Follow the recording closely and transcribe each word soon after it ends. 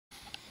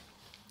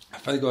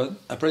Very good.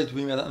 I pray that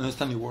we may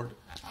understand your word,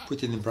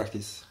 put it in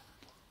practice.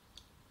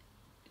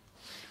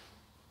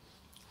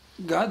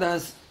 God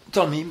has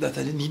told me that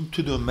I need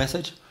to do a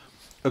message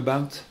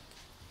about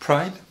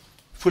pride,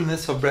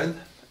 fullness of bread,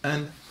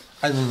 and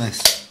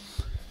idleness.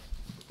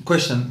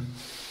 Question: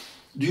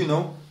 do you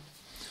know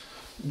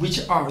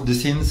which are the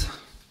sins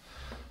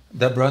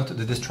that brought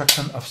the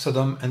destruction of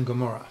Sodom and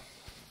Gomorrah?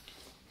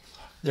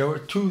 There were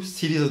two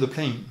cities of the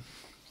plain.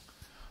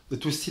 The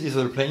two cities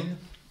of the plain,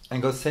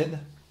 and God said,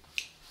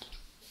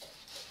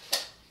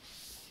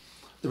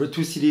 there were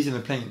two cities in the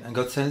plain, and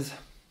God says,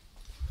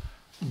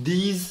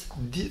 this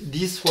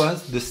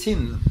was the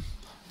sin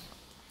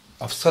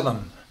of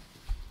Sodom: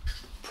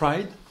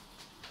 pride,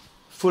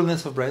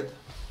 fullness of bread,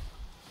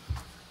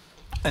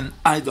 and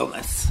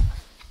idleness.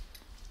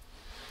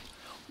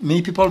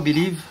 Many people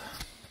believe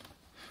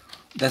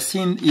that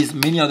sin is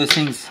many other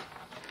things.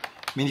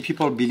 Many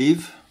people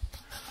believe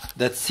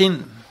that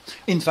sin,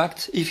 in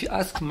fact, if you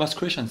ask most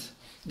Christians,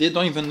 they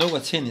don't even know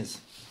what sin is.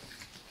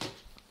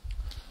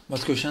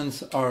 Most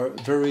Christians are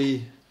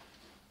very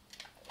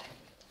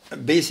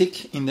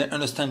basic in their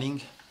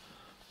understanding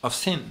of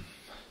sin.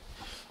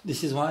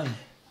 This is why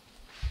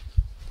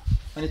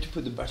I need to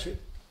put the battery.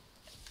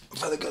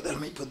 Father God, help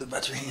me put the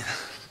battery in.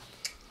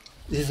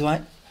 This is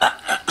why,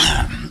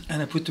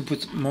 and I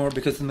put more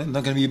because there's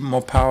not going to be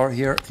more power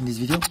here in this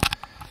video.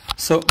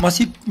 So,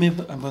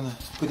 maybe I'm going to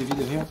put the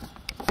video here.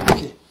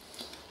 Okay.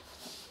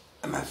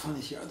 And my phone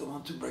is here. I don't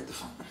want to break the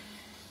phone.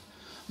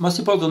 Most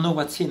people don't know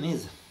what sin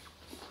is.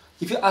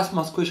 If you ask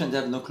most Christians, they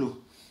have no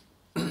clue.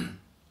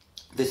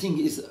 The thing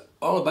is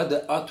all about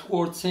the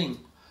outward thing.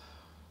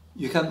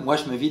 You can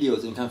watch my videos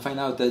and you can find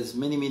out there's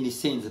many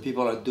sins that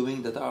people are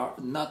doing that are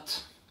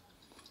not,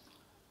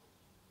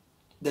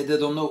 that they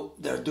don't know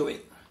they're doing.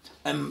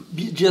 And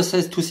Jesus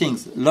says two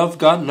things: love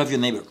God, love your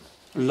neighbor.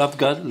 Love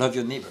God, love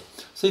your neighbor.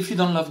 So if you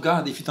don't love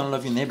God, if you don't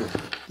love your neighbor,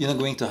 you're not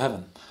going to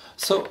heaven.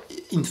 So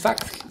in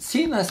fact,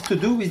 sin has to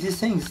do with these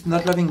things: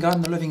 not loving God,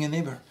 not loving your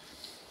neighbor.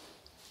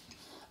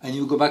 And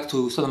you go back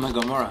to Sodom and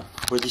Gomorrah,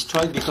 were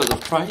destroyed because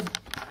of pride,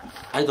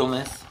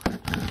 idleness,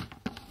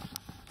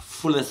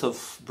 fullness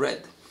of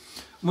bread.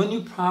 When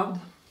you're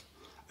proud,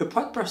 a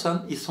proud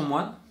person is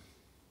someone,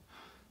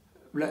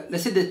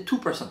 let's say there are two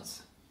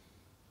persons.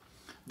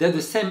 They have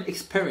the same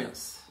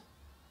experience.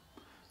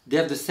 They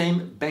have the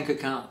same bank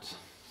account.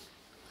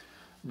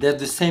 They have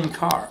the same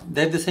car.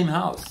 They have the same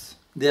house.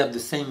 They have the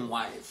same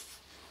wife,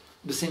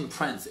 the same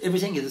friends.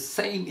 Everything is the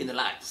same in their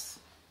lives.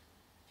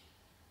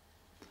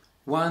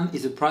 One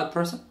is a proud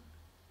person.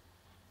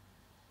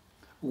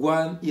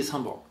 One is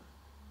humble.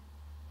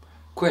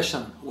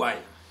 Question: why?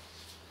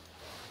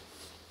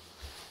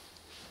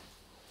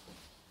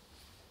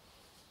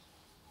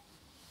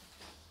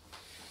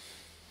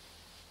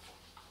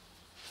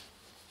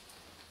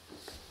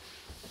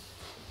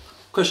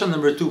 Question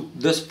number 2.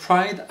 Does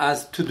pride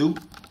have to do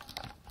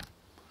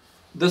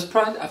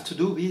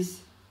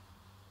with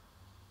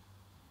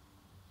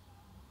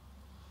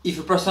if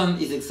a person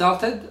is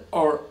exalted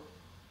or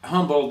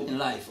humbled in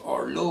life,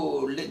 or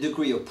low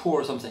degree, or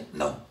poor or something?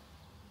 No.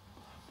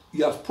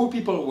 You have poor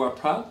people who are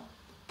proud,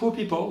 poor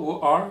people who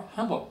are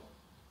humble.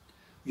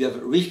 You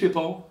have rich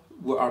people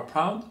who are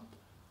proud,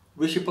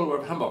 rich people who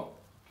are humble.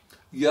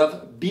 You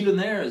have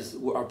billionaires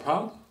who are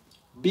proud,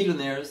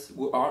 billionaires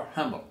who are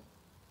humble.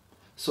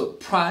 So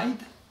pride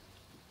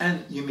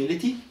and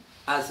humility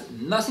has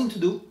nothing to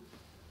do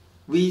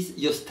with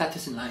your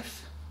status in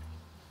life.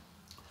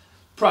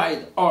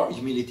 Pride or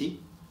humility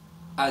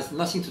has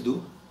nothing to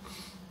do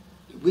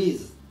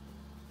with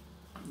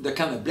the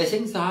kind of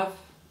blessings you have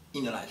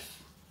in your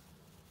life,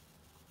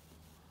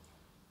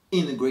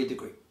 in a great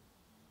degree.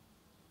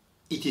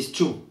 It is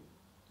true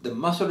that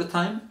most of the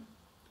time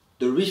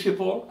the rich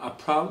people are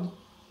proud,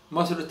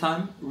 most of the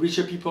time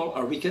richer people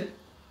are wicked,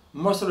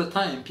 most of the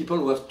time people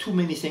who have too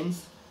many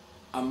things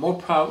are more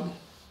proud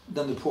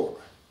than the poor.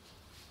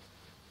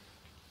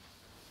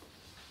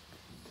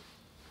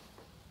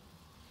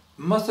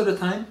 Most of the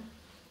time,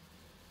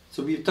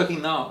 so we're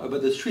talking now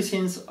about the three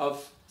sins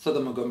of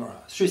Sodom and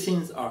Gomorrah. Three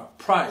sins are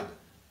pride,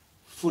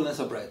 fullness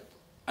of bread,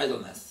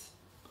 idleness.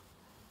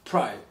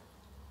 Pride,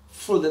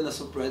 fullness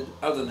of bread,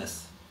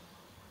 idleness.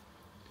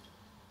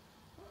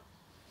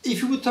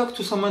 If you would talk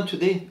to someone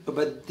today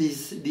about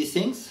these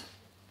things,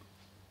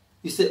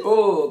 you say,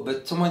 oh,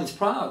 but someone is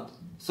proud,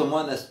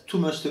 someone has too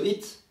much to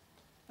eat,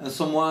 and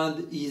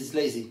someone is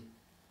lazy.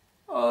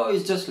 Oh,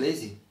 he's just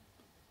lazy.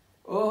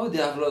 Oh, they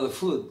have a lot of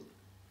food.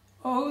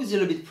 Oh, he's a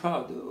little bit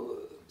proud.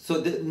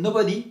 So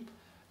nobody,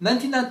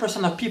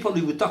 99% of people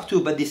we would talk to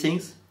about these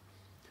things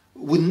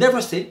would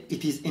never say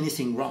it is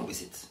anything wrong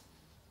with it.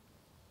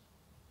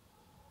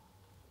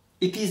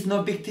 It is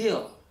no big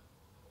deal.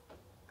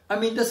 I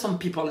mean, there's some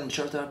people in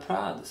church that are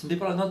proud. Some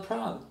people are not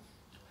proud.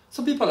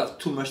 Some people have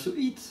too much to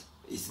eat.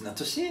 It's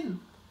not a sin.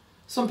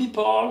 Some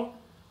people,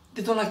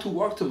 they don't like to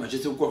work too much.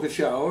 They work a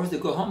few hours, they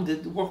go home, they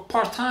work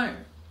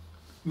part-time.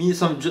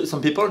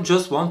 Some people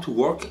just want to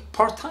work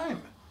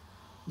part-time.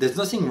 There's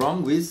nothing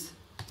wrong with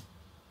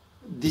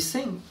this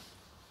thing.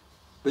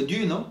 But do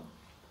you know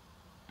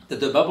that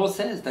the Bible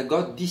says that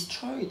God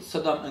destroyed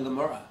Sodom and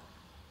Gomorrah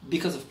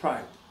because of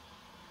pride.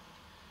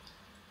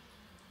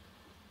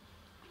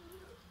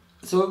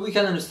 So what we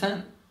can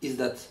understand is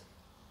that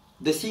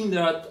the things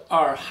that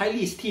are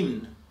highly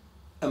esteemed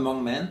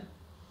among men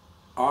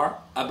are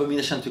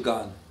abomination to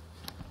God.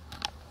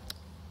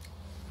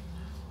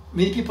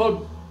 Many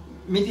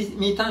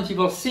times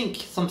people think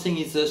something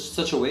is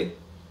such a way,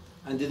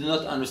 and they do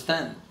not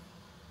understand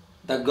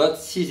that God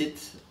sees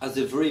it as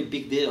a very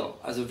big deal,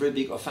 as a very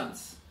big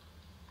offense.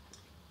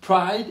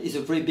 Pride is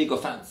a very big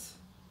offense.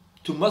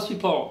 To most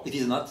people, it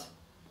is not.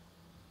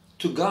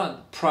 To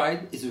God,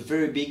 pride is a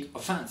very big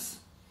offense.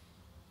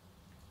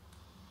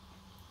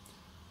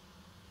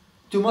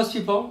 To most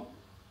people,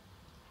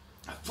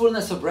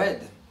 fullness of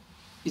bread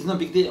is no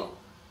big deal.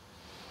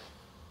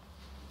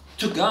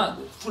 To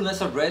God,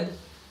 fullness of bread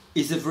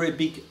is a very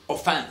big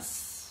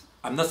offense.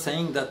 I'm not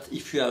saying that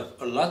if you have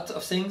a lot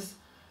of things,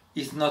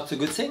 it's not a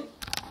good thing.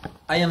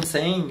 I am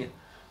saying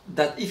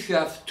that if you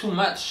have too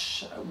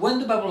much, when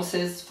the Bible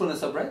says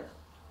fullness of bread,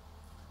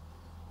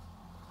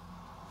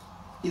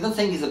 you don't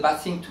think it's a bad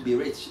thing to be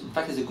rich. In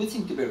fact, it's a good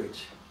thing to be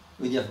rich.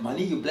 When you have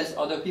money, you bless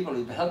other people,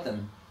 you help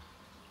them.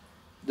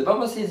 The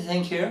Bible says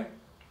saying here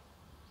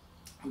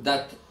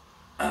that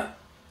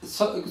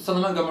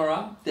Sodom and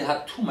Gomorrah, they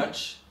had too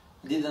much,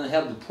 they didn't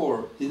help the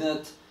poor, they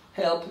didn't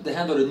help the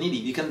hand of the needy.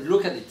 You can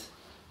look at it.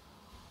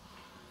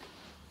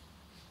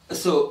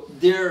 So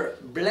their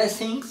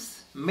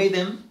blessings made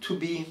them to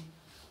be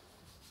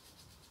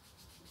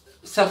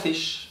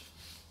selfish,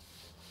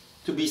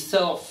 to be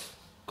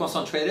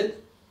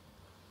self-concentrated,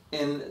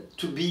 and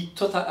to be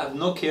total, have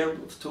no care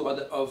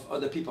of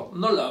other people,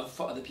 no love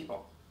for other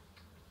people.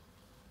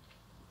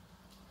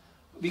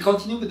 We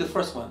continue with the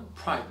first one,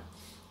 pride.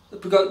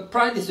 Because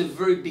pride is a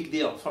very big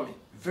deal for me.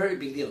 Very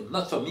big deal.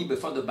 Not for me, but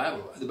for the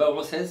Bible. The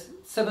Bible says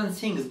 7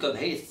 things God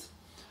hates.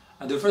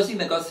 And the first thing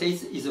that God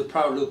hates is a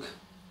proud look.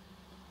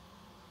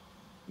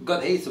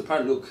 God hates a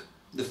proud look.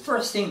 The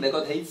first thing that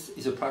God hates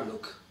is a proud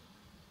look.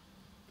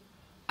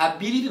 I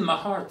believe in my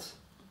heart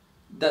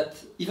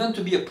that even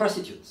to be a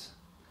prostitute,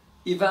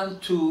 even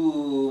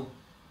to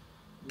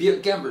be a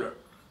gambler,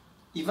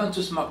 even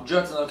to smoke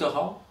drugs and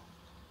alcohol,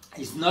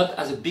 is not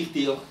as a big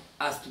deal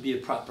as to be a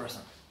proud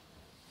person.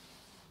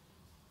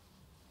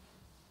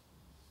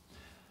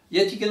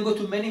 Yet you can go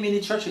to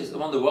many churches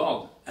around the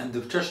world, and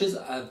the churches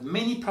have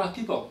many proud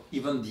people.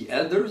 Even the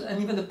elders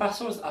and even the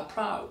pastors are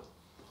proud.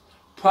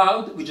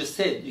 Proud, we just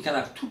said, you can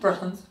have 2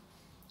 persons,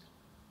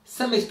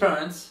 same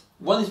experience,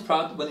 one is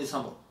proud, one is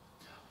humble.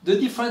 The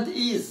difference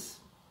is,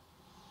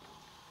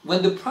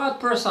 when the proud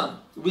person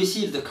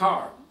receives the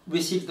car,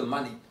 receives the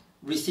money,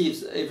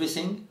 receives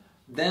everything,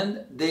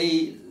 then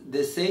they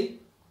say,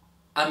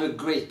 I'm a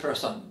great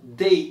person.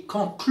 They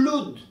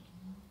conclude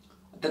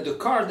that the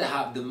car they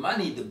have, the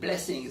money, the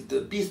blessings,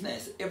 the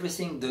business,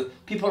 everything, the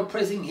people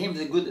praising him,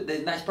 the good, the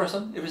nice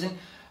person, everything,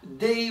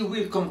 they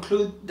will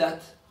conclude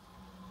that,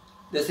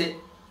 they say,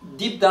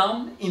 deep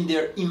down in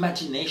their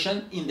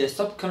imagination, in their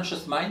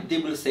subconscious mind, they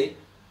will say,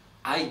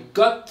 I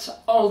got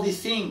all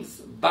these things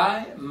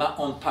by my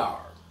own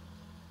power.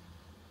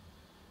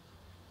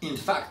 In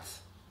fact,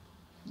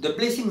 the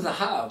blessings I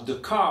have, the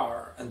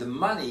car and the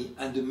money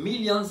and the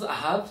millions I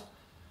have,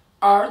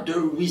 are the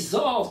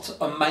result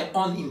of my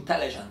own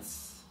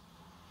intelligence.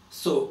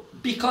 So,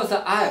 because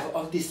I have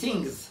all these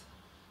things,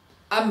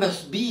 I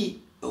must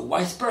be a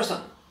wise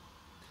person.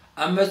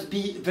 I must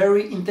be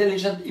very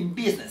intelligent in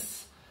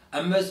business.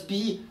 I must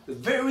be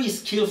very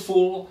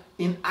skillful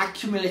in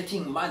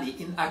accumulating money,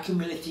 in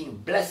accumulating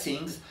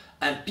blessings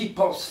and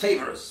people's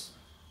favors.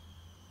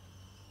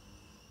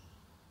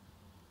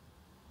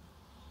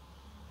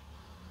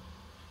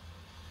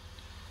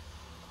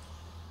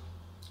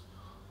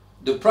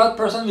 The proud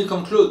person will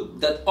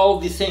conclude that all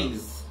these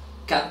things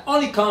can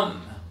only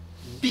come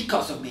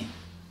because of me.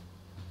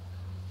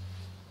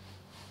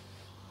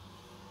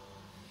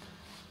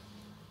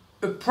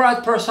 A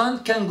proud person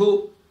can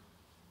go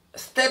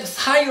steps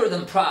higher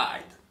than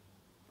pride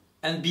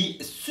and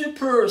be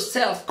super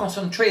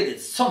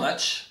self-concentrated so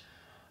much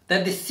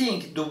that they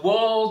think the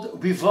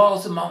world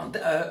revolves around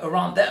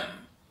them.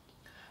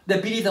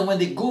 They believe that when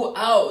they go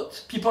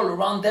out, people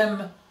around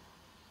them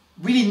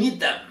really need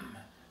them.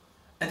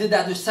 And they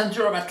are the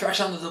center of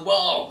attraction of the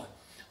world.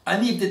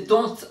 And if they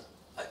don't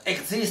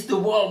exist, the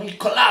world will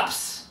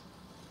collapse.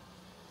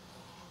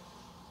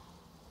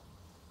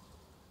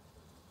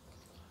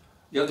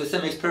 You have the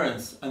same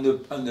experience, and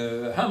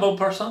the humble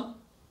person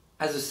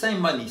has the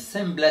same money,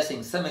 same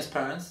blessing, same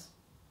experience.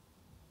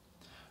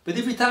 But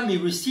every time he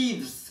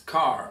receives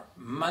car,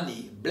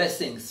 money,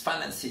 blessings,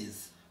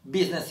 finances,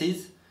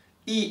 businesses,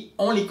 he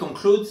only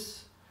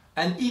concludes,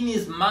 and in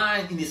his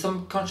mind, in his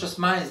subconscious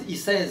mind, he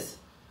says,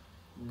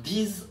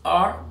 these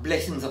are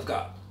blessings of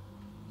God.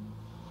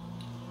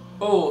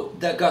 Oh,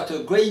 they got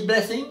a great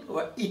blessing?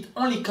 Well, it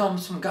only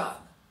comes from God.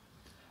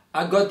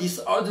 I got this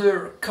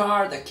other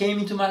car that came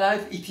into my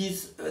life. It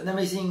is an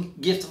amazing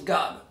gift of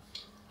God.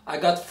 I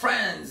got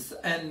friends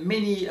and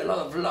a lot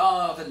of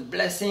love and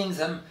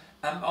blessings. I'm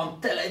on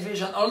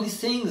television. All these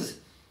things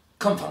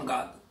come from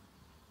God.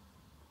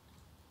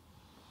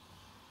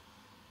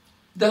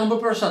 The humble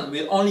person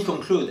will only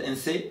conclude and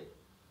say,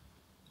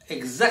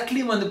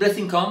 exactly when the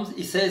blessing comes,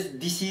 he says,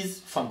 this is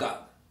from God.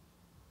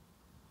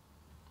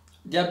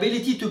 The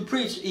ability to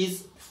preach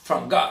is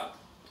from God.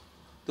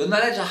 The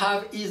knowledge I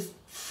have is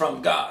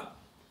from God.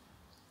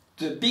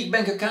 The big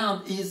bank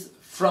account is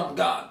from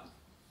God.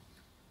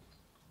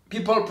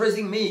 People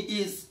praising me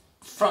is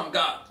from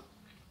God.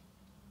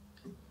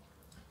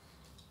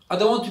 I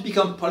don't want to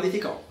become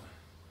political.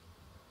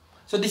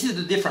 So this is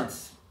the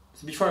difference.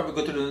 So before we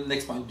go to the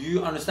next point, do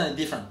you understand the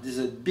difference? This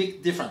is a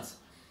big difference.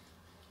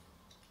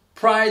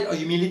 Pride or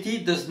humility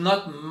does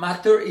not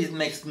matter. It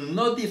makes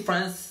no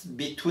difference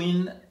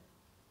between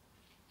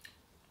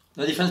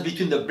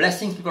the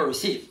blessings people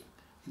receive.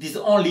 It is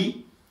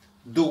only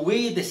the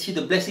way they see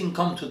the blessing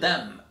come to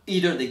them.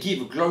 Either they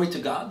give glory to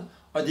God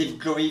or they give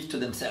glory to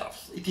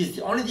themselves. It is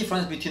the only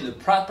difference between a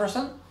proud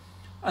person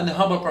and a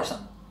humble person.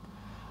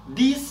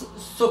 This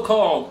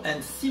so-called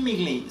and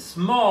seemingly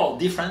small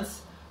difference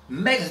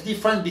makes the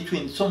difference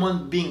between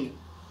someone being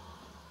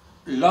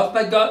loved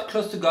by God,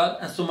 close to God,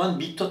 and someone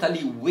be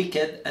totally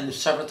wicked and a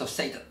servant of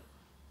Satan.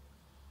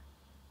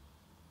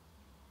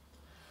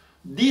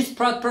 This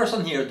proud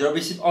person here that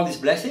receives all these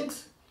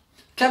blessings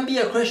can be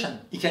a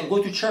Christian. He can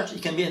go to church. He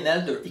can be an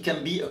elder. He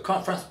can be a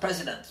conference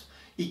president.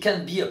 He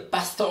can be a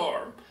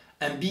pastor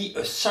and be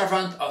a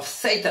servant of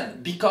Satan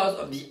because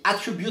of the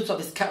attributes of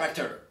his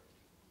character.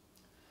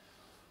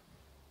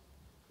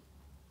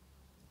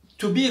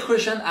 To be a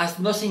Christian has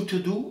nothing to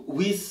do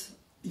with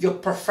your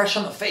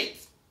profession of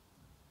faith.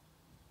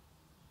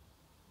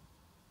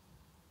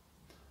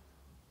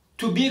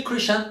 To be a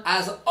Christian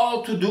has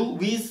all to do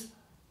with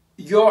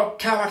your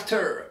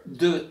character.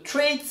 The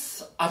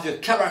traits of your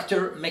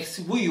character makes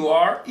who you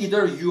are.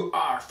 Either you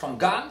are from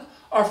God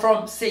or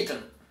from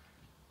Satan.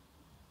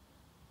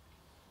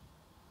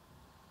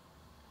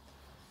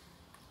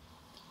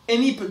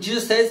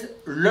 Jesus says,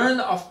 learn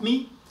of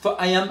me, for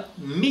I am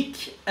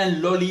meek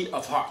and lowly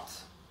of heart.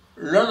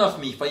 Learn of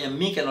me, for I am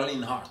meek and lowly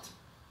in heart.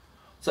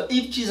 So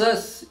if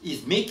Jesus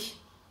is meek,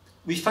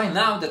 we find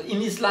out that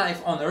in his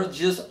life on earth,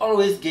 Jesus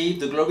always gave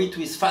the glory to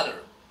his Father.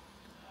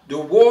 The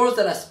words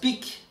that I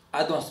speak,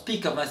 I don't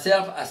speak of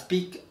myself, I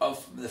speak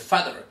of the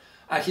Father.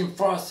 I came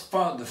first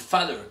for the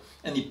Father.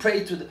 And he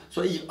prayed to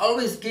so he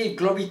always gave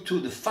glory to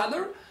the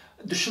Father,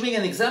 showing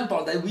an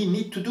example that we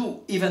need to do,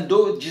 even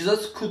though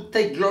Jesus could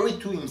take glory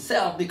to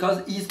himself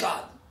because he is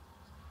God.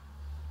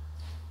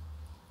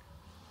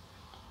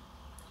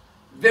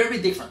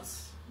 Very different.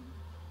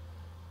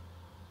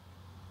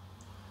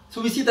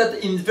 So we see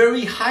that in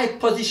very high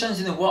positions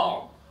in the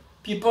world,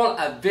 people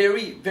are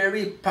very,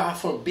 very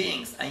powerful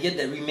beings, and yet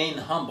they remain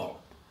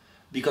humble.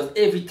 Because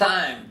every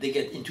time they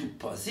get into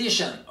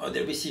position or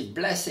they receive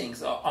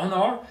blessings or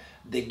honor,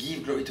 they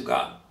give glory to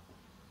God.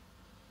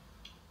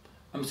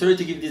 I'm sorry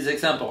to give this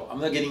example.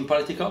 I'm not getting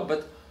political,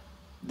 but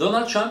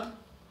Donald Trump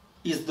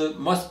is the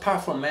most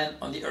powerful man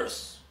on the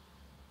earth.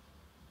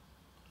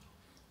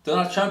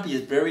 Donald Trump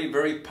is very,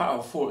 very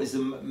powerful. He's the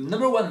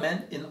 #1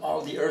 man in all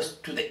the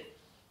earth today.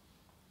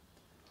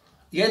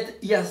 Yet,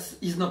 yes,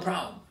 he's not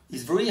proud.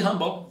 He's very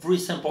humble, very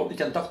simple. You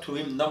can talk to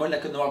him normal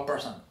like a normal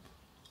person.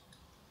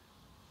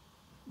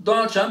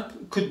 Donald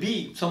Trump could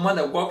be someone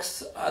that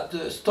works at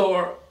the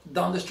store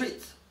down the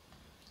street.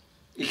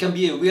 He can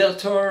be a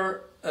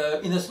realtor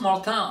in a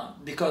small town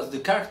because the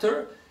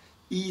character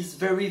is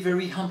very,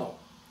 very humble.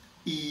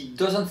 He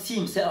doesn't see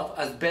himself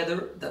as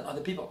better than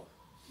other people,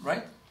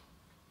 right?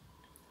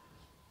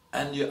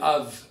 And you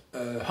have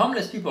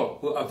homeless people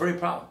who are very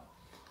proud.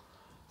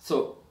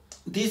 So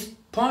this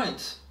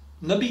point,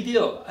 no big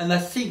deal. And I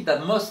think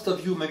that most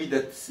of you maybe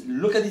that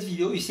look at this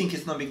video, you think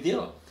it's no big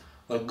deal.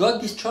 Well,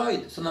 God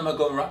destroyed Sodom and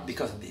Gomorrah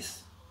because of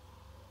this.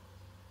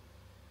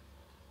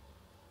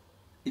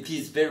 It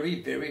is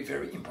very, very,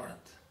 very important.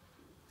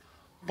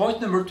 Point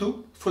number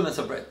 2, fullness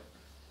of bread.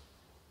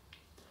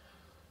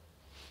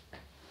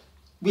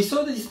 We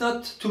saw that it's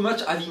not too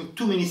much having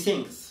too many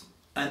things.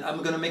 And I'm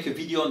going to make a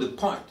video on the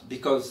point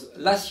because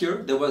last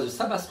year there was a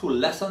Sabbath school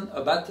lesson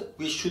about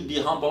we should be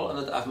humble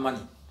and not have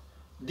money.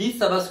 This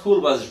Sabbath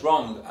school was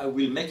wrong. I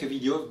will make a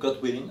video,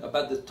 God willing,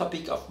 about the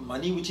topic of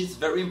money, which is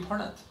very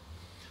important.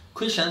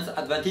 Christians,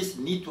 Adventists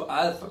need to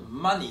have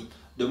money.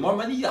 The more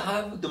money you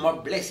have, the more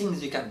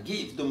blessings you can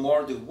give, the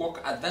more the work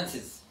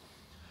advances.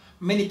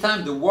 Many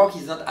times the work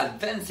is not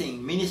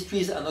advancing,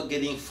 ministries are not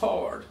getting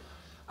forward.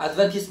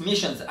 Adventist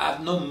missions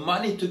have no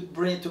money to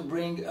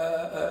bring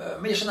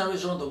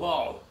missionaries around the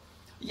world.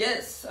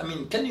 Yes, I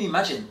mean, can you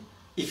imagine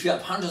if you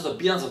have hundreds of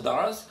billions of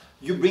dollars,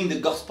 you bring the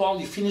gospel,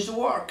 you finish the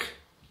work.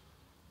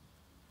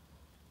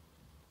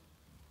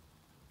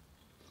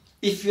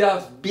 If you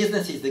have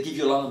businesses that give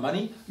you a lot of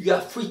money, you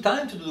have free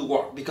time to do the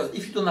work because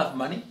if you don't have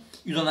money,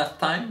 you don't have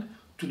time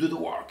to do the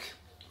work.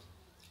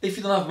 If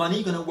you don't have money,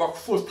 you're going to work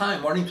full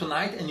time, morning to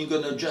night, and you're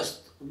going to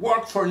just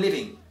work for a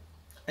living.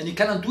 And you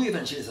cannot do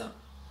evangelism.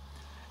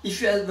 If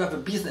you have a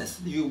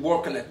business, you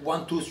work like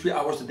 1, 2, 3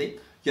 hours a day,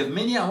 you have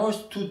many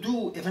hours to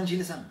do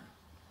evangelism.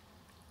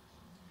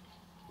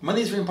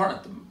 Money is very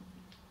important.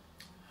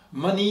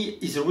 Money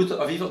is the root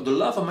of evil. The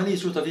love of money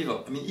is the root of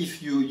evil. I mean,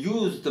 if you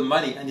use the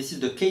money, and this is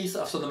the case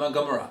of Sodom and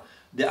Gomorrah,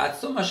 they had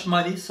so much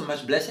money, so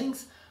much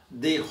blessings,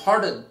 they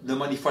hoarded the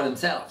money for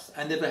themselves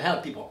and never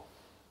helped people.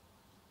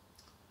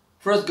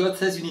 First, God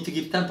says you need to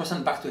give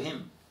 10% back to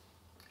Him.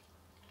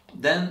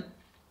 Then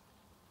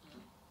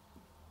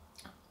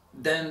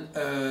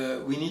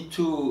we need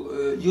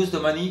to use the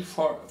money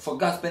for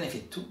God's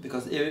benefit too,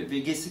 because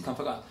every gift comes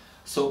from God.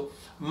 So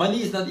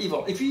money is not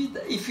evil. If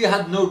you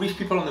had no rich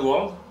people in the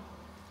world,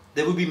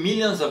 there would be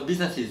millions of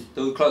businesses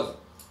that would close.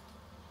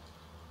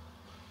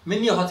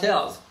 Many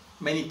hotels,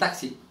 many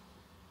taxis,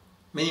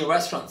 many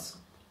restaurants,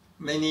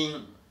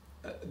 many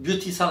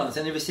beauty salons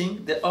and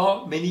everything,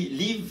 many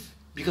live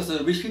because of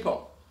the rich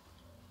people.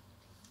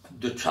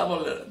 The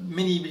travel,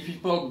 many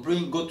people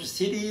go to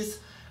cities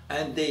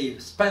and they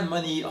spend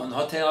money on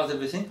hotels and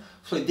everything,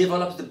 so it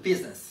develops the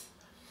business.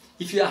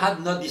 If you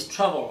had not this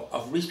travel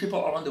of rich people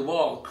around the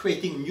world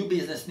creating new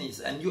business needs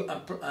and new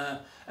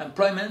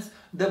employments,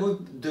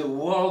 then the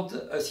world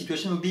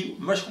situation would be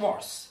much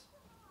worse.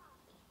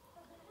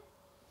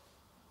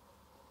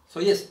 So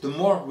yes, the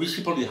more rich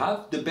people you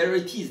have, the better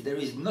it is. There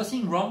is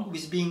nothing wrong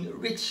with being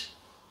rich.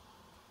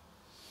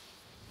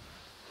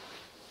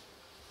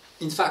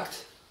 In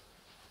fact,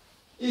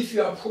 if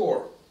you are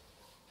poor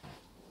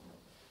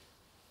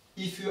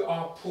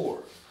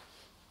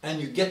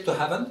and you get to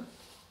heaven,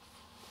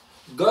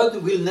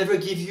 God will never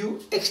give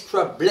you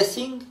extra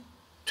blessing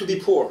to be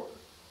poor.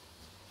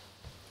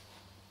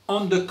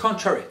 On the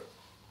contrary,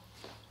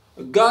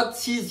 God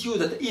sees you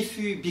that if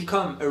you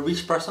become a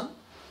rich person,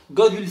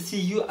 God will see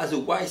you as a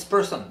wise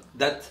person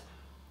that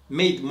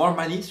made more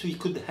money so he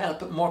could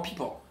help more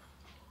people.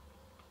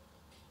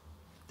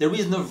 There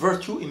is no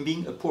virtue in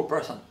being a poor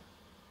person.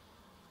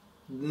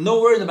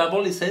 Nowhere in the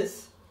Bible it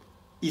says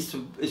it's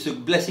a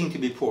blessing to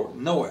be poor.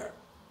 Nowhere.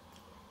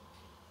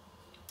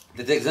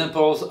 The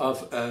examples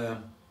of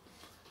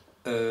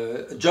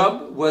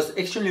Job was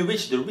extremely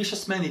rich, the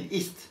richest man in the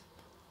East.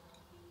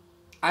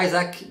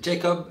 Isaac,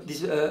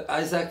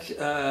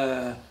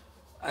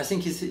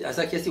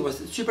 Isaac, yes, he was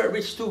super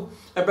rich too.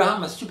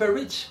 Abraham was super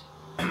rich.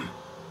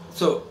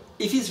 So,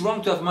 if it's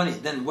wrong to have money,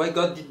 then why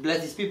God did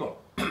bless these people?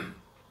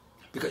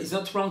 Because it's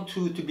not wrong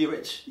to be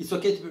rich. It's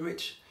okay to be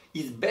rich.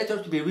 It's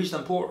better to be rich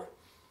than poor.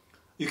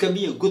 You can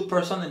be a good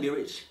person and be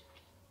rich.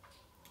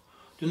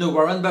 Do you know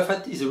Warren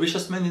Buffett is the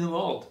richest man in the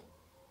world?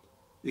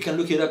 You can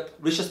look it up.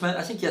 Richest man,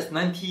 I think he has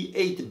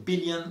 $98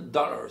 billion.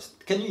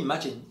 Can you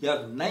imagine? You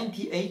have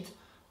 $98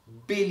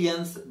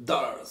 billion.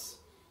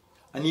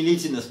 And he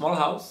lives in a small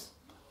house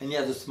and he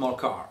has a small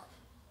car.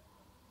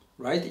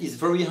 Right? He's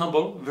very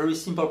humble, very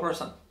simple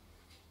person.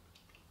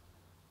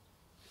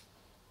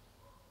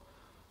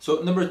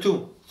 So number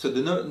two. So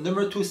the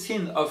number two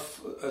sin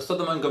of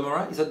Sodom and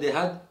Gomorrah is that they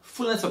had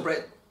fullness of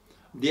bread.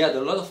 They had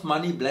a lot of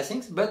money,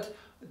 blessings, but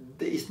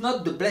it's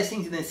not the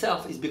blessings in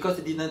itself. It's because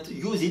they didn't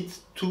use it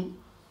to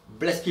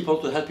bless people,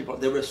 to help people.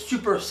 They were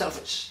super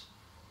selfish.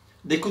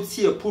 They could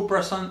see a poor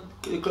person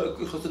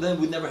close to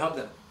them, would never help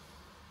them.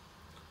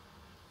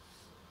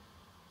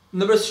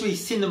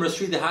 Sin number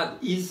three they had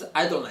is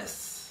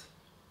idleness.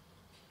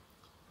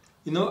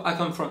 You know,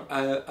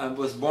 I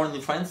was born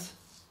in France.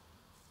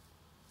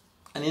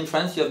 And in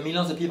France, you have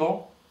millions of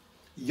people,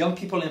 young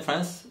people in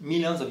France,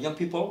 millions of young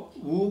people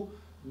who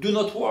do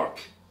not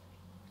work.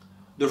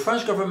 The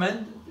French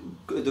government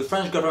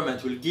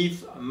will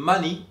give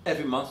money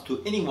every month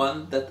to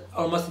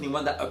almost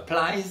anyone that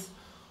applies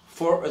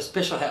for a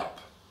special help.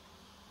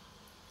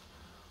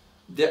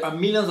 There are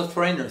millions of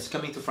foreigners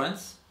coming to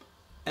France,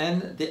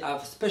 and they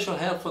have special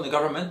help from the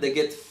government. They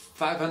get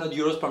 500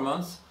 euros per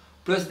month,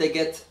 plus they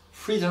get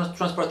free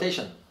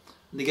transportation.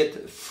 They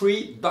get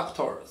free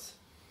doctors.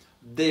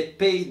 They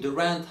pay the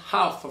rent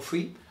half for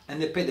free,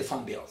 and they pay the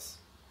phone bills.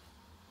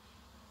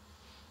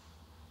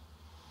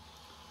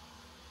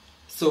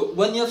 So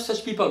when you have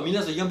such people,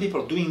 millions of young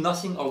people doing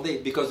nothing all day,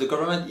 because the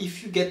government,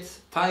 if you get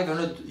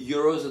 500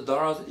 euros or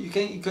dollars, you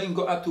can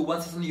go up to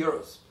 1,000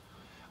 euros.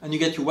 And you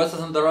get your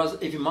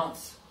 $1,000 every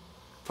month.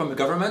 From the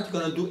government,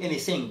 you're going to do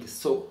anything.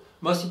 So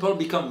most people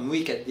become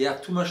wicked. They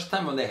have too much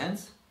time on their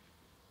hands.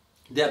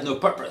 They have no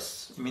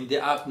purpose. I mean, they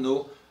have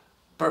no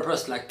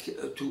purpose like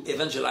to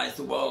evangelize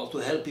the world, to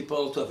help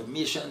people, to have a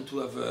mission, to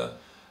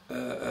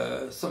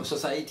have some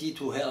society,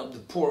 to help the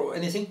poor or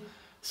anything.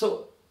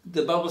 So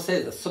the Bible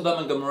says that Sodom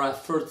and Gomorrah's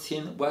third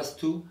sin was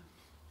to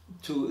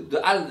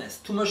the idleness,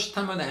 too much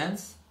time on the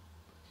hands,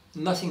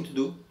 nothing to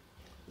do.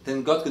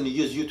 Then God's going to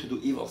use you to do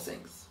evil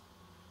things.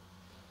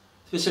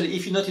 Especially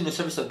if you're not in the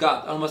service of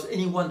God. Almost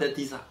anyone that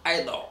is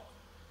idle,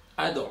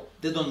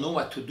 they don't know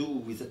what to do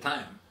with the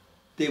time.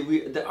 They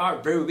are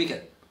very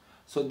wicked.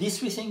 So these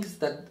three things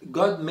that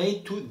God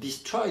made to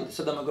destroy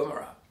Sodom and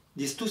Gomorrah.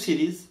 These two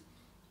cities,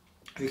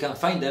 you can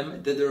find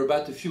them, that they're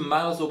about a few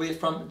miles away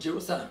from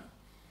Jerusalem.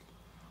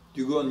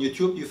 You go on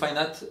YouTube, you find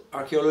that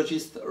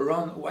archaeologist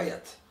Ron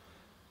Wyatt.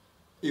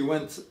 He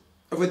went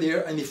over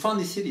there and he found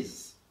these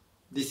cities.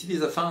 These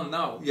cities are found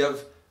now. You have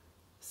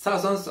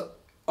thousands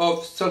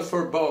of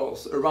sulfur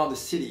balls around the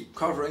city,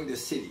 covering the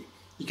city.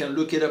 You can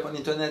look it up on the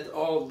internet,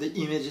 all the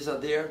images are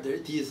there.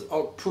 It is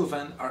all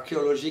proven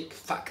archaeological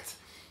fact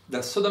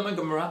that Sodom and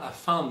Gomorrah are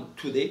found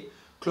today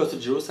close to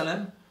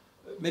Jerusalem,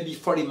 maybe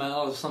 40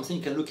 miles or something.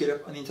 You can look it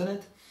up on the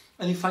internet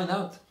and you find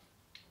out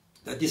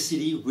that this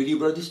city really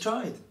were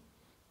destroyed.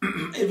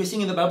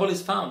 Everything in the Bible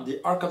is found. The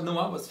Ark of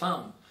Noah was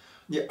found.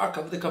 The Ark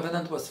of the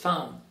Covenant was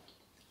found.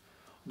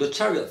 The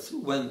chariots,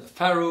 when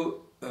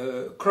Pharaoh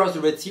crossed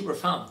the Red Sea, were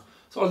found.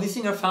 So all these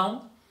things are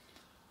found,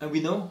 and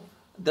we know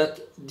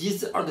that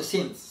these are the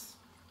sins.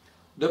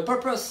 The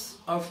purpose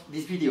of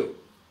this video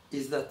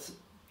is that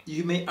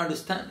you may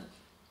understand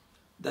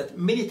that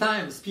many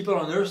times people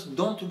on earth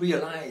don't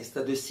realize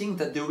that the things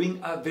that they're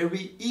doing are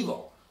very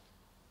evil.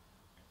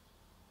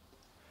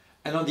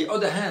 And on the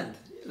other hand,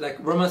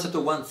 like Romans chapter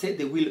 1 said,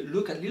 they will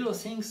look at little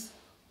things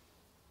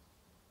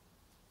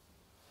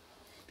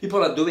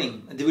people are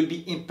doing and they will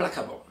be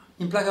implacable.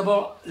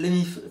 Implacable, let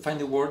me find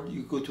the word.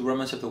 You go to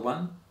Romans chapter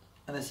 1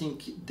 and I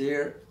think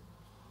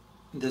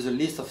there's a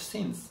list of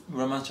sins in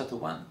Romans chapter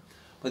 1.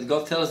 But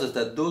God tells us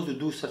that those who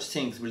do such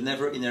things will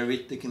never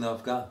inherit the kingdom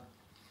of God.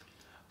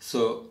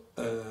 So,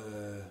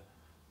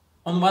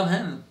 on one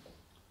hand,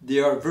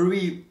 there are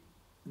very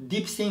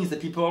deep things that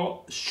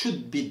people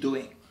should be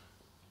doing,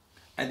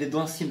 and they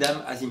don't see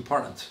them as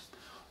important.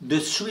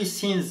 The three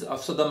sins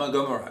of Sodom and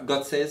Gomorrah,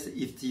 God says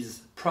it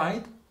is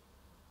pride,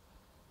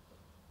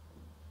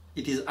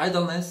 it is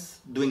idleness,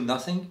 doing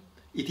nothing,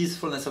 it is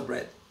fullness of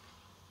bread.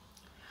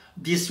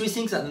 These three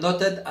things are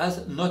noted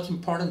as not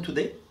important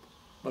today,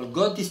 but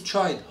God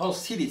destroyed whole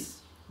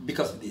cities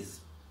because of this.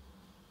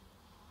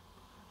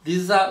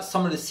 These are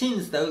some of the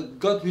sins that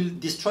God will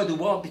destroy the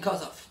world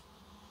because of.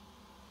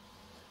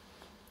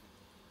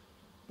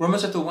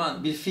 Romans chapter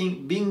 1,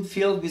 being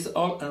filled with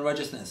all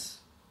unrighteousness.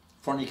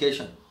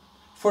 Fornication.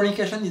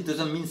 Fornication, it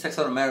doesn't mean sex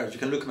or marriage. You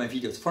can look at my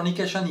videos.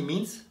 Fornication, it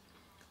means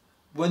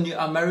when you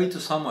are married to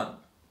someone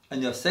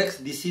and you have sex,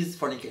 this is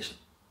fornication.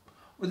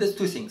 Well, there's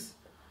two things.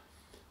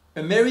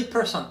 A married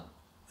person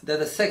that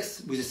has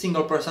sex with a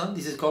single person,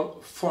 this is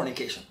called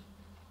fornication.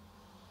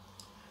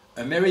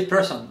 A married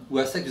person who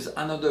has sex with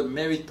another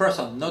married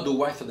person, not the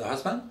wife or the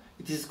husband,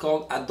 it is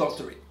called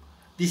adultery.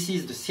 This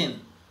is the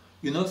sin.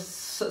 You know,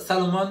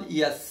 Solomon,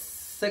 he has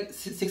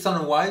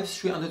 600 wives,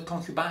 300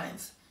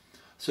 concubines.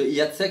 So he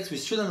had sex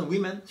with 300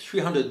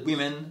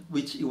 women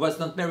which he was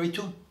not married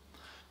to.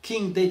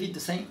 King David the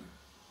same.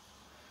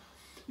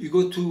 You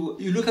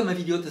look at my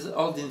video, there's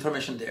all the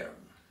information there.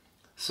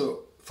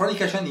 So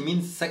fornication, it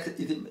means sex,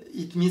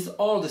 it means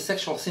all the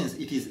sexual sins.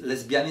 It is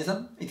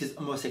lesbianism, it is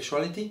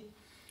homosexuality,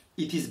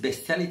 it is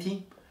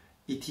bestiality,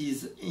 it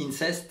is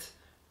incest,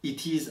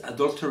 it is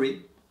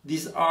adultery.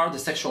 These are the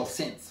sexual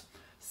sins.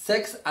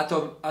 Sex out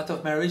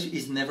of marriage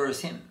is never a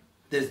sin.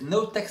 There's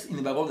no text in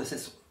the Bible that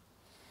says so.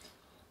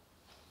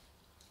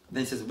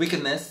 Then it says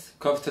wickedness,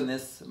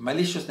 covetousness,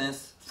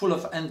 maliciousness, full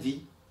of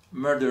envy,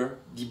 murder,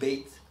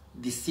 debate,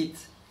 deceit,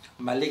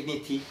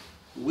 malignity,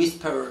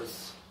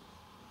 whisperers,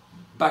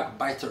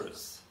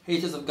 backbiters,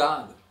 haters of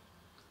God,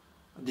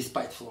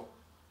 despiteful,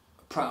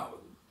 proud,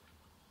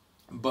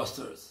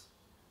 boasters,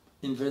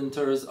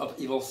 inventors of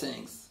evil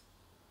things,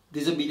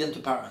 disobedient to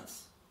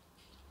parents,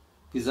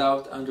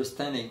 without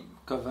understanding,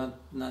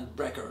 covenant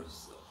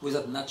breakers,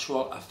 without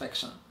natural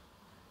affection,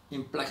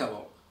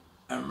 implacable,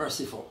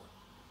 unmerciful,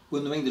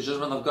 who knowing the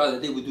judgment of God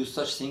that they would do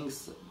such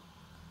things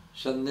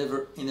shall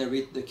never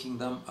inherit the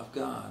kingdom of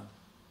God.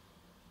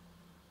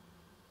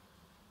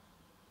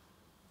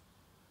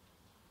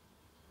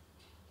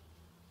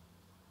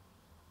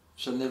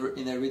 Shall never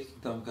inherit the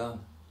kingdom of God.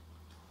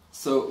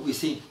 So we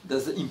see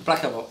there's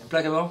implacable,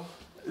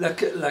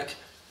 like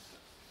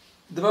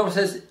the Bible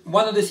says,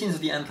 one of the sins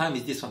of the end time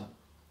is this one.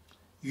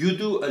 You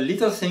do a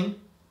little thing,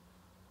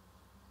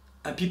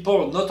 and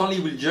people not only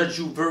will judge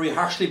you very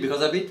harshly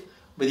because of it,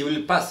 but they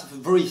will pass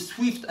very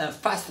swift and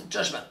fast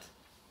judgment.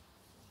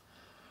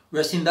 We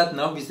are seeing that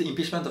now with the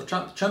impeachment of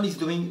Trump. Trump is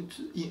doing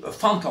a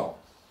phone call.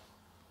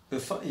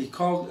 He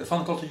called a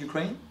phone call to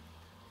Ukraine,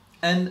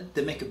 and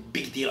they make a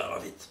big deal out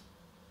of it.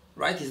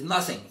 Right? It's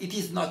nothing. It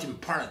is not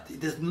important.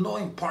 It is no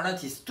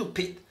important. It's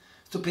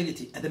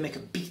stupidity, and they make a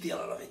big deal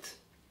out of it.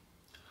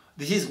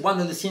 This is one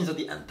of the sins of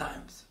the end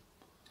times.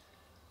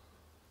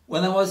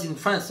 When I was in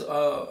France,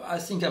 I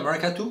think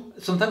America too,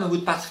 sometimes I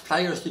would pass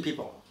flyers to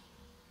people.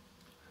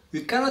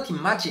 You cannot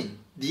imagine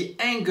the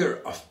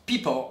anger of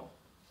people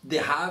they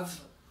have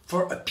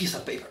for a piece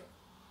of paper.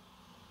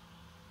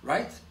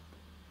 Right?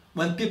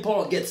 When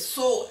people get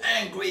so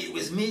angry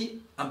with me,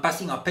 I'm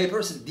passing on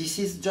papers, this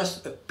is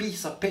just a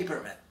piece of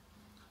paper, man.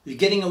 You're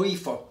getting away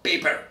for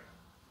paper.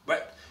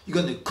 Right? You're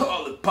going to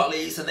call the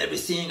police and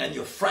everything, and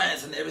your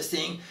friends and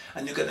everything,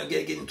 and you're going to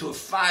get into a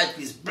fight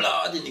with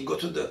blood, and you go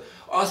to the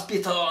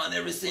hospital and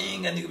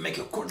everything, and you make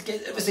a court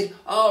case, everything.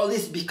 All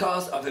this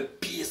because of a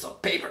piece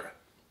of paper.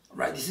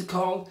 Right? This is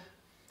called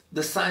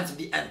the signs of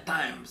the end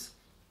times.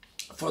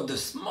 For the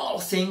small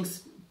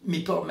things,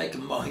 people make a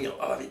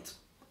molehill out of it.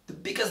 The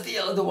biggest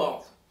deal in the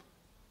world.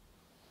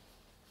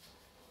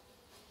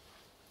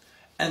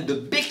 And the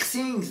big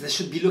things they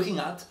should be looking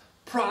at,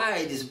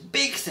 pride is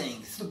big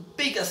things, the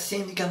biggest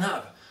sin you can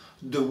have.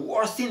 The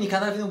worst thing you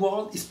can have in the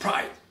world is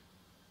pride.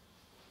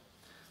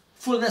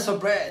 Fullness of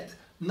bread,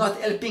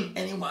 not helping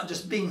anyone,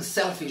 just being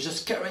selfish,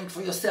 just caring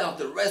for yourself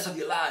the rest of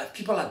your life.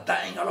 People are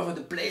dying all over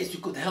the place. You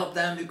could help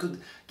them, you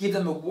could give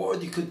them a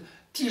word, you could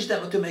teach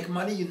them how to make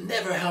money. You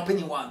never help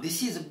anyone.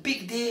 This is a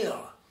big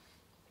deal.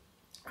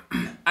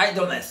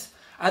 Idleness.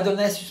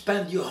 Idleness, you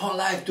spend your whole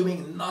life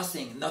doing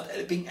nothing, not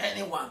helping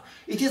anyone.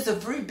 It is a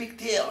very big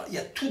deal.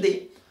 Yet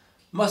today,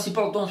 most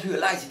people don't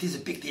realize it is a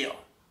big deal.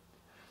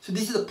 So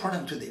this is the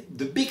problem today.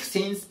 The big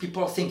things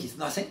people think is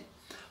nothing,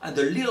 and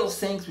the little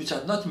things which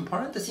are not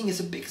important, they think is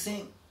a big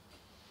thing.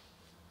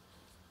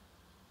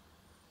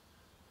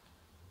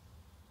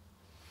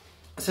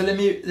 So let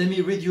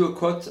me read you a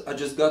quote I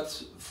just got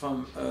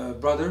from a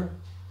brother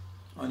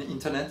on the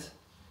internet.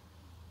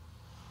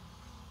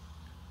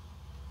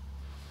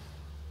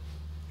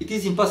 It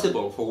is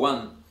impossible for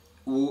one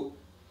who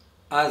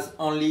has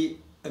only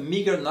a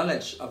meager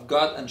knowledge of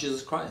God and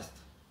Jesus Christ,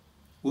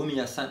 whom he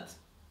has sent,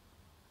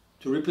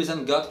 to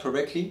represent God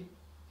correctly,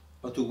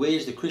 or to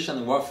wage the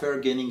Christian warfare,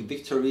 gaining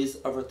victories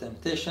over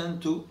temptation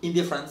to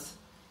indifference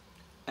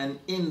and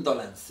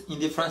indolence.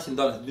 Indifference,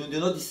 indolence. Do you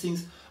know these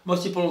things?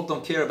 Most people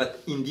don't care about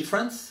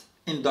indifference,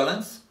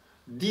 indolence.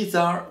 These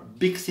are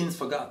big sins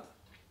for God.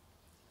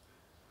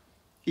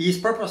 He is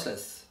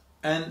purposeless,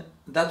 and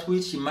that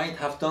which he might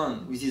have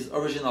done with his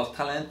original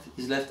talent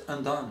is left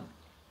undone.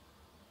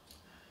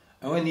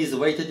 And when he is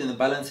weighted in the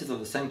balances of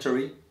the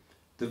sanctuary,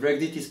 the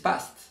verdict is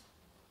passed,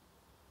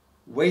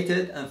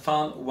 weighted and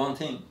found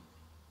wanting.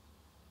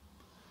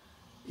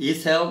 He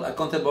is held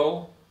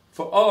accountable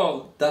for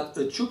all that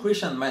a true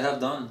Christian might have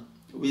done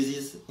with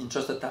his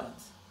entrusted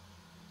talents.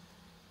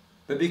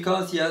 But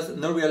because he has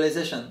no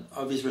realization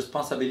of his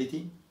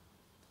responsibility,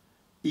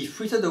 he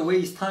frittered away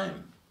his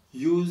time,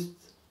 used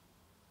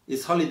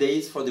his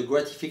holidays for the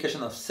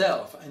gratification of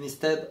self, and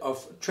instead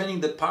of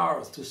training the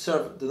powers to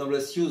serve the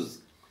noblest use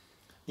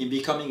in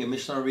becoming a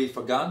missionary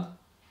for God,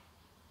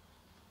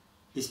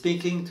 he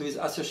speaking to his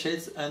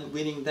associates and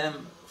winning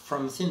them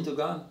from sin to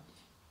God,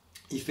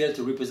 he failed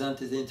to represent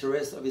the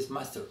interests of his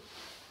master.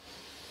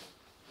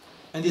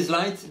 And his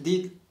light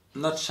did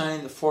not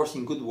shine forth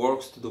in good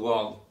works to the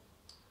world.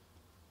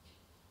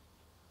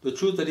 The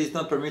truth that is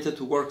not permitted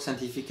to work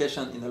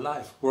sanctification in a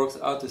life works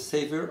out a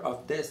saviour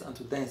of death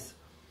unto death.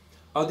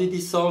 How did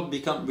his soul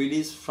become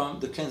released from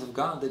the claims of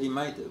God that he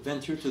might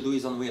venture to do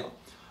his own will?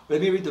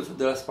 Let me read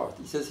the last part.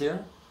 It says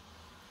here,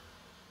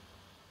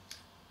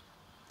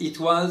 it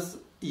was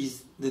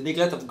the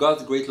neglect of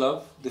God's great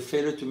love, the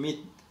failure to meet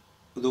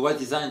the wise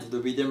designs of the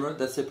Redeemer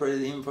that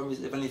separated him from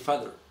his heavenly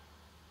Father.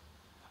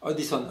 Oh,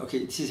 this one,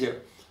 okay, this is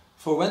here.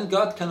 For when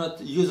God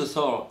cannot use a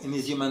soul in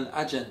his human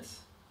agent,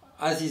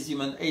 as his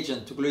human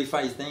agent to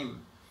glorify his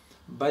name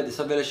by the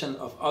salvation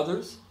of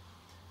others,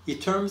 he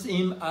terms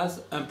him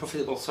as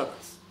unprofitable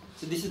servants.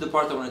 So this is the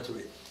part I wanted to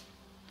read.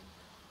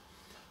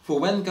 For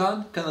when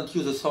God cannot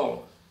use a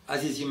soul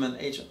as his human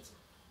agent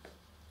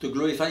to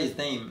glorify his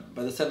name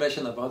by the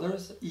salvation of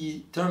others,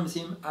 he terms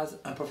him as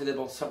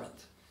unprofitable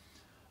servant,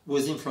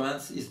 whose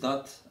influence is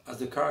not as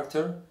the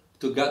character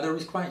to gather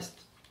with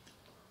Christ.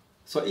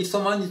 So if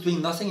someone is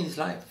doing nothing in his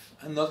life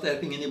and not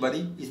helping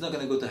anybody, he's not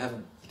going to go to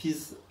heaven. It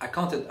is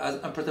accounted as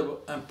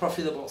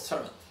unprofitable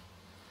servant.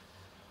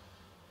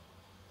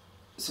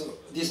 So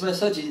this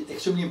message is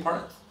extremely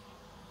important.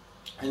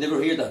 I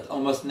never hear that,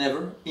 almost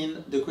never,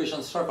 in the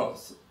Christian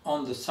circles,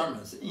 on the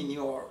sermons, in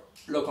your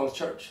local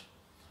church.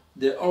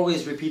 They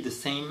always repeat the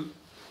same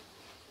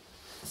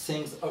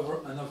things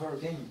over and over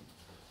again.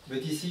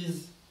 But this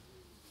is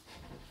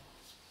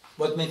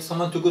what makes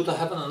someone to go to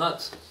heaven or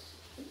not.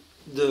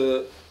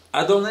 The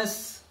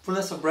idleness,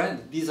 fullness of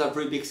bread, these are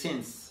very big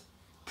sins.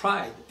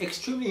 Pride,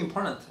 extremely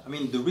important. I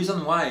mean, the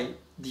reason why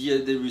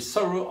there is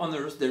sorrow on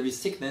earth, there is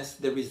sickness,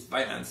 there is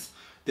violence,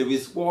 there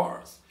is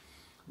wars,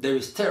 there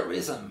is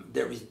terrorism,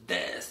 there is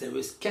death, there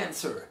is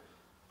cancer,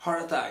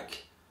 heart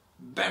attack,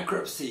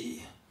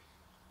 bankruptcy,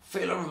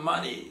 failure of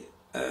money,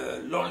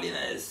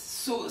 loneliness,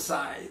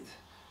 suicide,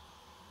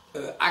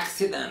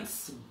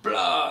 accidents,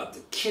 blood,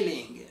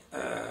 killing,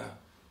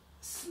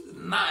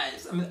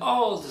 knives. I mean,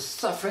 all the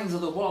sufferings of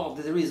the world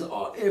that there is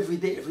all every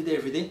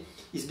day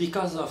is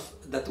because of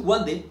that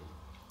one day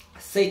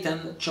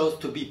Satan chose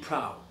to be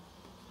proud.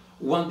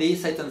 One day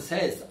Satan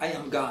says, I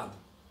am God.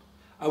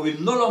 I will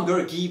no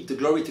longer give the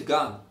glory to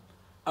God.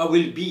 I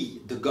will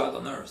be the God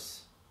on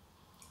earth.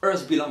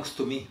 Earth belongs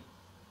to me.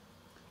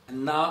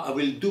 And now I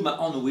will do my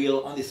own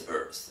will on this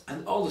earth.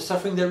 And all the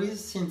suffering there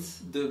is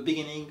since the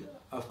beginning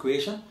of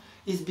creation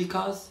is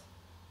because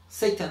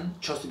Satan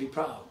chose to be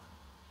proud.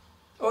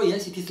 Oh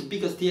yes, it is the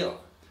biggest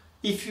deal.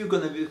 If you're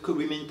going to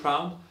remain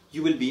proud,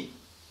 you will be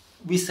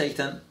with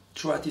Satan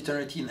throughout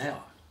eternity in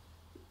hell.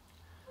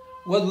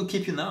 What will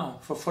keep you now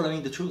from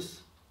following the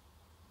truth?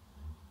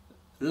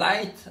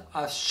 Light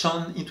has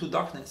shone into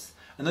darkness.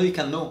 And now you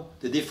can know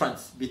the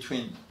difference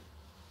between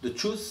the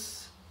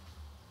truth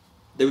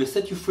that will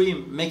set you free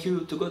and make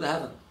you to go to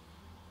heaven,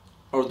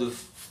 or the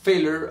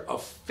failure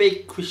of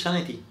fake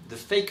Christianity, the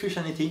fake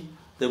Christianity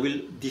that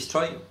will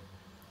destroy you.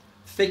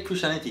 Fake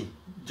Christianity,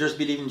 just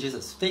believe in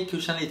Jesus. Fake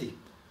Christianity.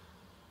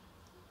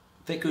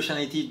 Fake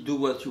Christianity, do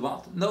what you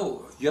want.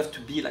 No, you have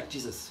to be like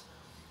Jesus.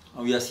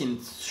 And we have seen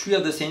 3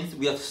 of the sins.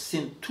 We have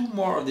seen 2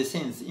 more of the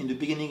sins in the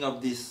beginning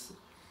of this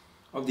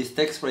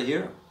text right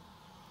here.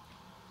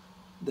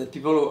 That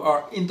people who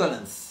are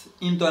indifference,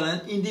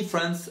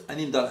 and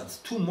indolence.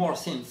 2 more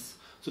sins.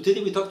 So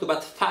today we talked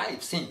about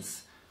 5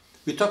 sins.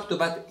 We talked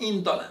about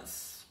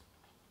indolence.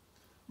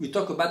 We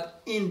talked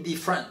about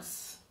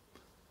indifference.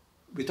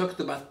 We talked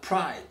about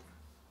pride.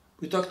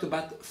 We talked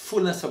about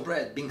fullness of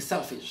bread, being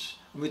selfish.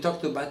 We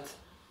talked about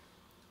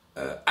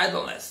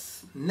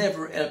idleness,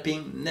 never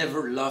helping,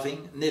 never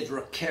loving,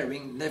 never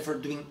caring, never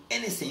doing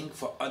anything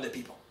for other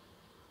people.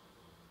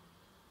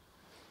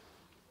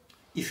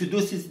 If you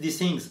do these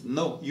things,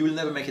 no, you will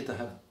never make it to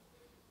heaven.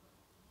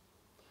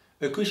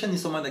 A Christian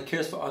is someone that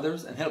cares for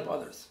others and helps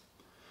others.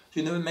 So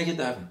you never make it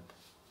to heaven.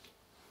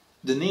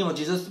 The name of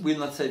Jesus will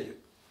not save you.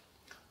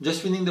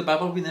 Just reading the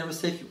Bible will never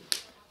save you.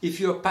 If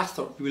you're a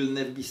pastor, you will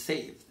never be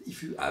saved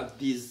if you have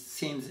these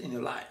sins in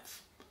your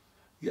life.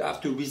 You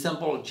have to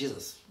resemble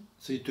Jesus.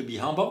 So to be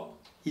humble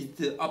is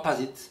the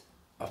opposite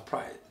of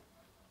pride.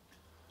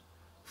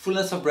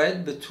 Fullness of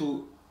bread, but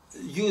to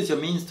use your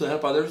means to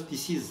help others,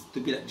 this is to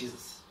be like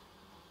Jesus.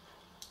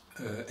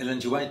 Ellen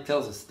G. White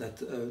tells us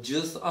that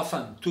Jesus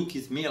often took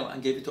his meal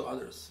and gave it to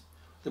others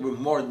that were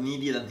more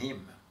needy than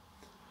him.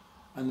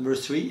 And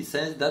verse 3, it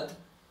says that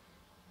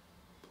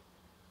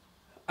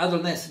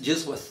idleness,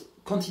 Jesus was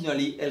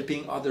continually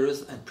helping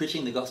others and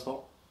preaching the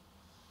gospel.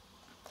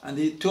 And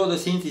the 2 other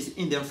sins is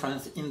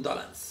indifference,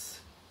 indolence.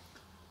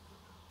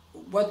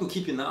 What will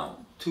keep you now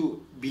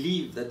to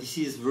believe that this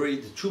is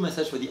the true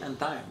message for the end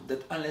time,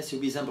 that unless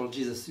you resemble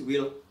Jesus, you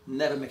will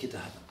never make it to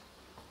heaven?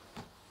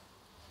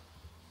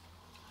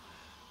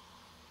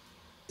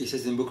 It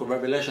says in the book of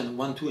Revelation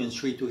 1, 2, and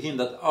 3, to him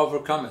that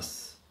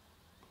overcometh.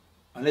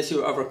 Unless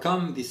you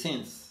overcome the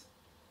sins,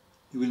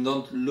 you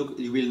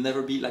will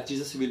never be like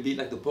Jesus, you will be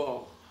like the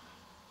poor.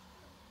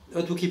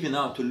 What will keep you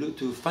now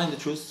to find the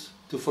truth,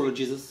 to follow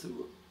Jesus,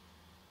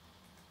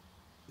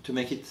 to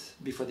make it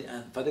before the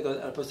end? Father God,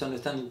 help us to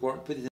understand your word, put it in